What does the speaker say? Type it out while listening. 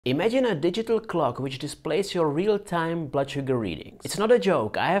Imagine a digital clock which displays your real-time blood sugar readings. It's not a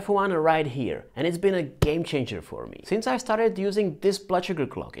joke, I have one right here, and it's been a game changer for me. Since I started using this blood sugar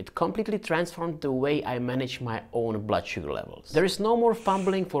clock, it completely transformed the way I manage my own blood sugar levels. There is no more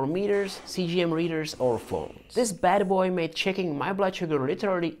fumbling for meters, CGM readers or phones. This bad boy made checking my blood sugar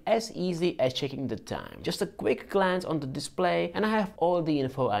literally as easy as checking the time. Just a quick glance on the display and I have all the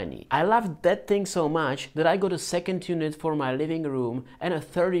info I need. I love that thing so much that I got a second unit for my living room and a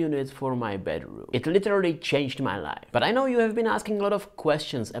third unit for my bedroom. It literally changed my life. But I know you have been asking a lot of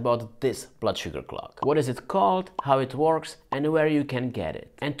questions about this blood sugar clock. What is it called, how it works, and where you can get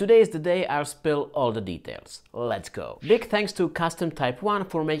it. And today is the day I'll spill all the details. Let's go. Big thanks to Custom Type 1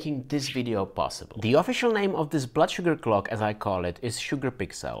 for making this video possible. The official name of this blood sugar clock, as I call it, is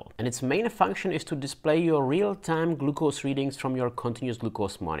SugarPixel, and its main function is to display your real-time glucose readings from your continuous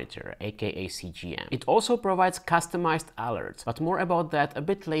glucose monitor, aka CGM. It also provides customized alerts, but more about that a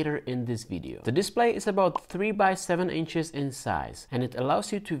bit later in this video. The display is about 3 by 7 inches in size, and it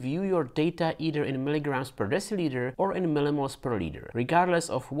allows you to view your data either in milligrams per deciliter or in millimoles per liter,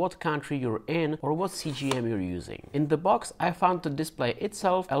 regardless of what country you're in or what CGM you're using. In the box, I found the display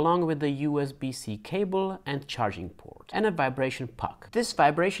itself along with the USB-C cable and charging port, and a vibration puck. This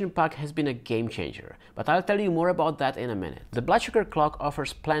vibration puck has been a game changer, but I'll tell you more about that in a minute. The blood sugar clock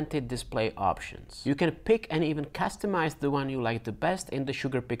offers plenty display options. You can pick and even customize the one you like the best in the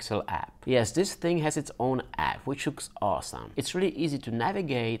SugarPixel app. Yes, this thing has its own app, which looks awesome. It's really easy to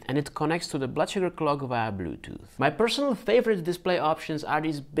navigate and it connects to the blood sugar clock via Bluetooth. My personal favorite display options are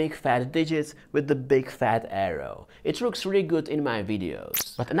these big fat digits with the big fat arrow. It looks really good in my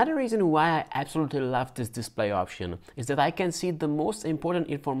videos. But another reason why I absolutely love this display option is that I can see the most important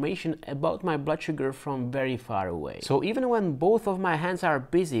information about my blood sugar from very far away. So even when both of my hands are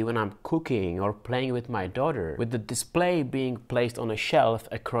busy when I'm cooking or playing with my daughter, with the display being placed on a shelf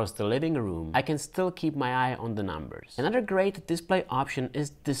across the living room, I can still keep my eye on the numbers. Another great display option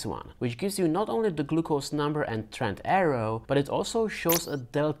is this one, which gives you not only the glucose number and trend arrow, but it also shows a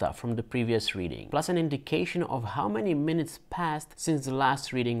delta from the previous reading, plus an indication of how many minutes passed since the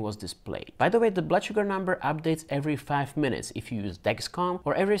last reading was displayed. By the way, the blood sugar number updates every 5 minutes if you use Dexcom,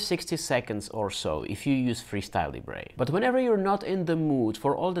 or every 60 seconds or so if you use Freestyle Libre. But whenever you're not in the mood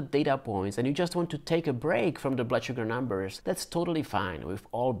for all the data points and you just want to take a break from the blood sugar numbers, that's totally fine. We've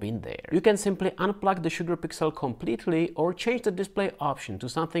all been there. You can simply unplug the SugarPixel completely or change the display option to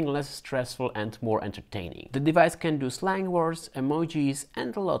something less stressful and more entertaining. The device can do slang words, emojis,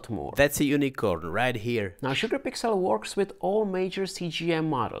 and a lot more. That's a unicorn right here. Now, SugarPixel works with all major CGM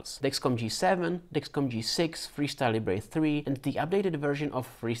models: Dexcom G7, Dexcom G6, Freestyle Libre 3, and the updated version of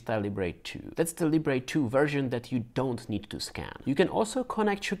Freestyle Libre 2. That's the Libre 2 version that you don't need to scan. You can also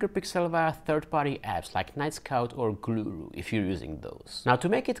connect SugarPixel via third-party apps like Night Scout or Gluru if you're using those. Now, to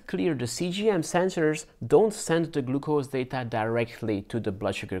make it clear, the CGM sensors don't send the glucose data directly to the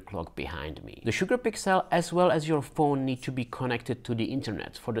blood sugar clock behind me. The SugarPixel as well as your phone need to be connected to the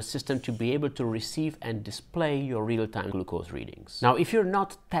internet for the system to be able to receive and display your real-time glucose readings. Now, if you're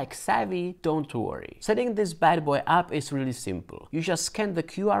not tech savvy, don't worry. Setting this bad boy up is really simple. You just scan the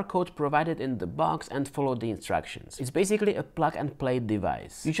QR code provided in the box and follow the instructions. It's basically a plug and play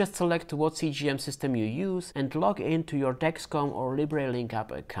device. You just select what CGM system you use and log into your Dexcom or Libre Link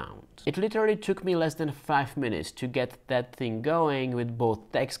Up account. It literally took me less than 5 minutes to get that thing going with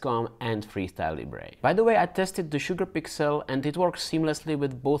both Dexcom and Freestyle Libre. By the way, I tested the SugarPixel and it works seamlessly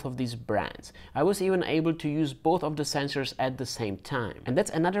with both of these brands. I was even able to use both of the sensors at the same time. And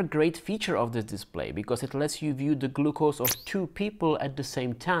that's another great feature of this display, because it lets you view the glucose of 2 people at the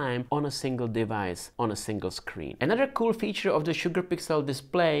same time on a single device, on a single screen. Another cool feature of the SugarPixel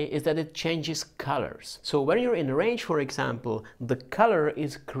display is that it changes colors. So when you're in range, for example, the color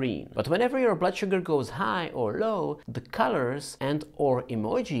is green. But whenever your blood sugar goes high or low, the colors and or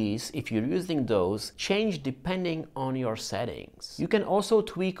emojis, if you're using those, change depending on your settings. You can also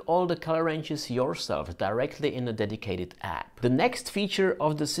tweak all the color ranges yourself directly in a dedicated app. The next feature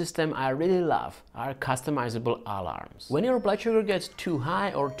of the system I really love are customizable alarms. When your blood sugar gets too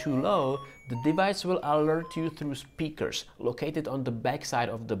high or too low, the device will alert you through speakers located on the back side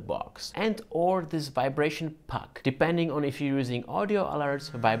of the box and or this vibration puck, depending on if you're using audio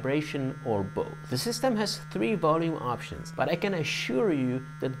alerts, vibration, or both. The system has 3 volume options, but I can assure you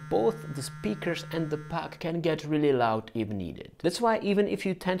that both the speakers and the puck can get really loud if needed. That's why even if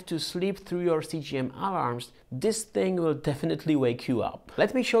you tend to sleep through your CGM alarms, this thing will definitely wake you up.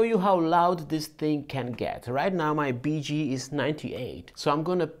 Let me show you how loud this thing can get. Right now my BG is 98, so I'm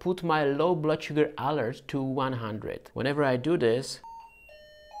gonna put my low blood sugar alert to 100. Whenever I do this,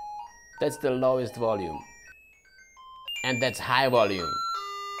 that's the lowest volume. And that's high volume.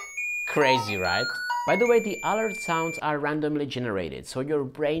 Crazy, right? By the way, the alert sounds are randomly generated, so your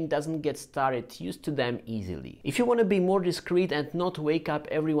brain doesn't get started used to them easily. If you want to be more discreet and not wake up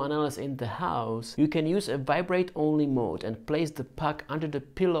everyone else in the house, you can use a vibrate-only mode and place the puck under the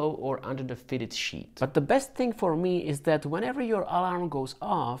pillow or under the fitted sheet. But the best thing for me is that whenever your alarm goes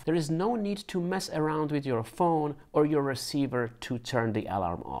off, there is no need to mess around with your phone or your receiver to turn the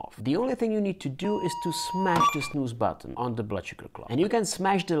alarm off. The only thing you need to do is to smash the snooze button on the blood sugar clock. And you can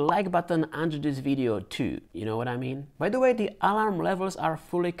smash the like button under this video too, you know what I mean? By the way, the alarm levels are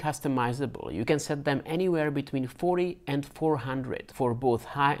fully customizable. You can set them anywhere between 40 and 400 for both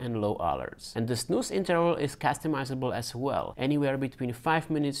high and low alerts. And the snooze interval is customizable as well, anywhere between 5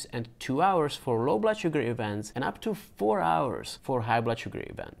 minutes and 2 hours for low blood sugar events and up to 4 hours for high blood sugar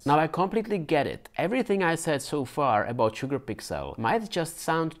events. Now I completely get it. Everything I said so far about SugarPixel might just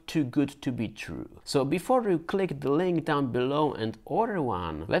sound too good to be true. So before you click the link down below and order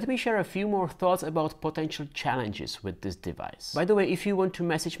one, let me share a few more thoughts about potential challenges with this device. By the way, if you want to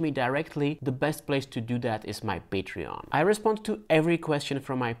message me directly, the best place to do that is my Patreon. I respond to every question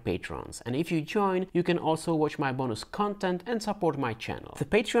from my patrons, and if you join, you can also watch my bonus content and support my channel. The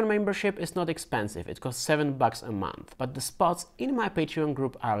Patreon membership is not expensive, it costs $7 a month, but the spots in my Patreon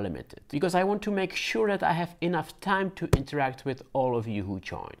group are limited, because I want to make sure that I have enough time to interact with all of you who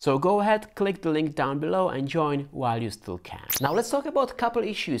join. So go ahead, click the link down below and join while you still can. Now let's talk about a couple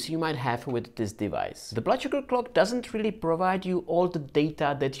issues you might have with this device. The blood sugar clock doesn't really provide you all the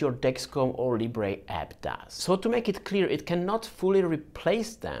data that your Dexcom or Libre app does. So to make it clear, it cannot fully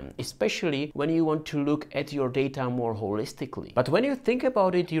replace them, especially when you want to look at your data more holistically. But when you think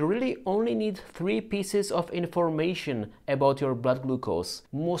about it, you really only need 3 pieces of information about your blood glucose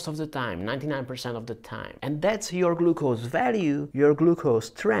most of the time, 99% of the time. And that's your glucose value, your glucose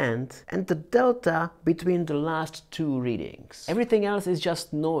trend, and the delta between the last 2 readings. Everything else is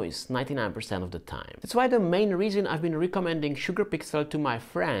just noise 99% of the time. That's why the main reason I've been recommending SugarPixel to my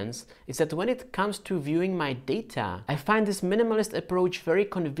friends is that when it comes to viewing my data, I find this minimalist approach very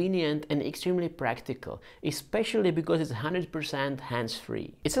convenient and extremely practical, especially because it's 100%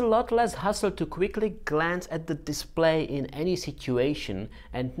 hands-free. It's a lot less hassle to quickly glance at the display in any situation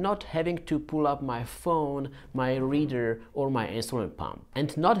and not having to pull up my phone, my reader, or my insulin pump.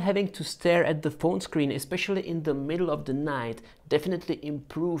 And not having to stare at the phone screen, especially in the middle of the night, definitely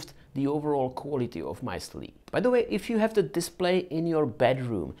improved the overall quality of my sleep. By the way, if you have the display in your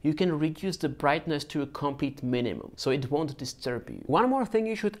bedroom, you can reduce the brightness to a complete minimum, so it won't disturb you. One more thing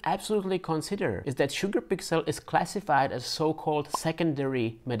you should absolutely consider is that SugarPixel is classified as so-called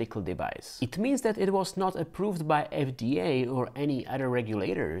secondary medical device. It means that it was not approved by FDA or any other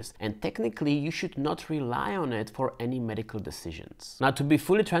regulators, and technically you should not rely on it for any medical decisions. Now, to be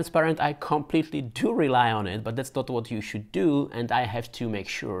fully transparent, I completely do rely on it, but that's not what you should do, and I have to make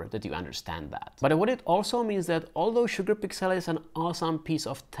sure that you understand that. But what it also means that although SugarPixel is an awesome piece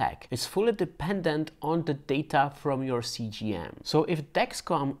of tech, it's fully dependent on the data from your CGM. So if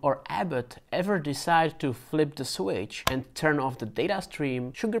Dexcom or Abbott ever decide to flip the switch and turn off the data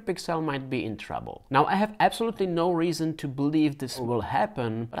stream, SugarPixel might be in trouble. Now, I have absolutely no reason to believe this will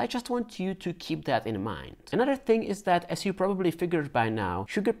happen, but I just want you to keep that in mind. Another thing is that, as you probably figured by now,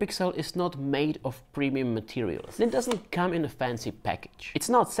 SugarPixel is not made of premium materials. It doesn't come in a fancy package. It's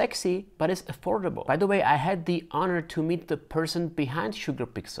not sexy, but it's affordable. By the way, I had the honor to meet the person behind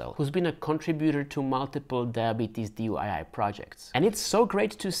SugarPixel, who's been a contributor to multiple diabetes DIY projects. And it's so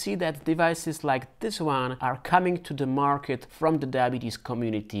great to see that devices like this one are coming to the market from the diabetes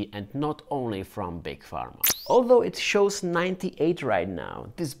community and not only from big pharma. Although it shows 98 right now,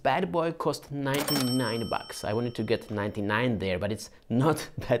 this bad boy cost 99 bucks. I wanted to get 99 there, but it's not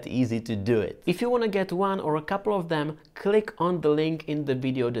that easy to do it. If you want to get one or a couple of them, click on the link in the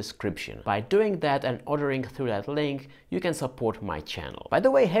video description. By doing that and ordering through that link, you can support my channel. By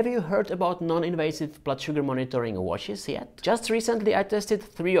the way, have you heard about non-invasive blood sugar monitoring watches yet? Just recently I tested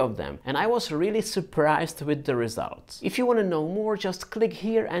 3 of them and I was really surprised with the results. If you want to know more, just click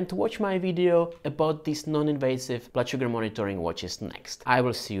here and watch my video about these non-invasive blood sugar monitoring watches next. I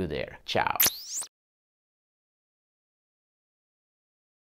will see you there. Ciao.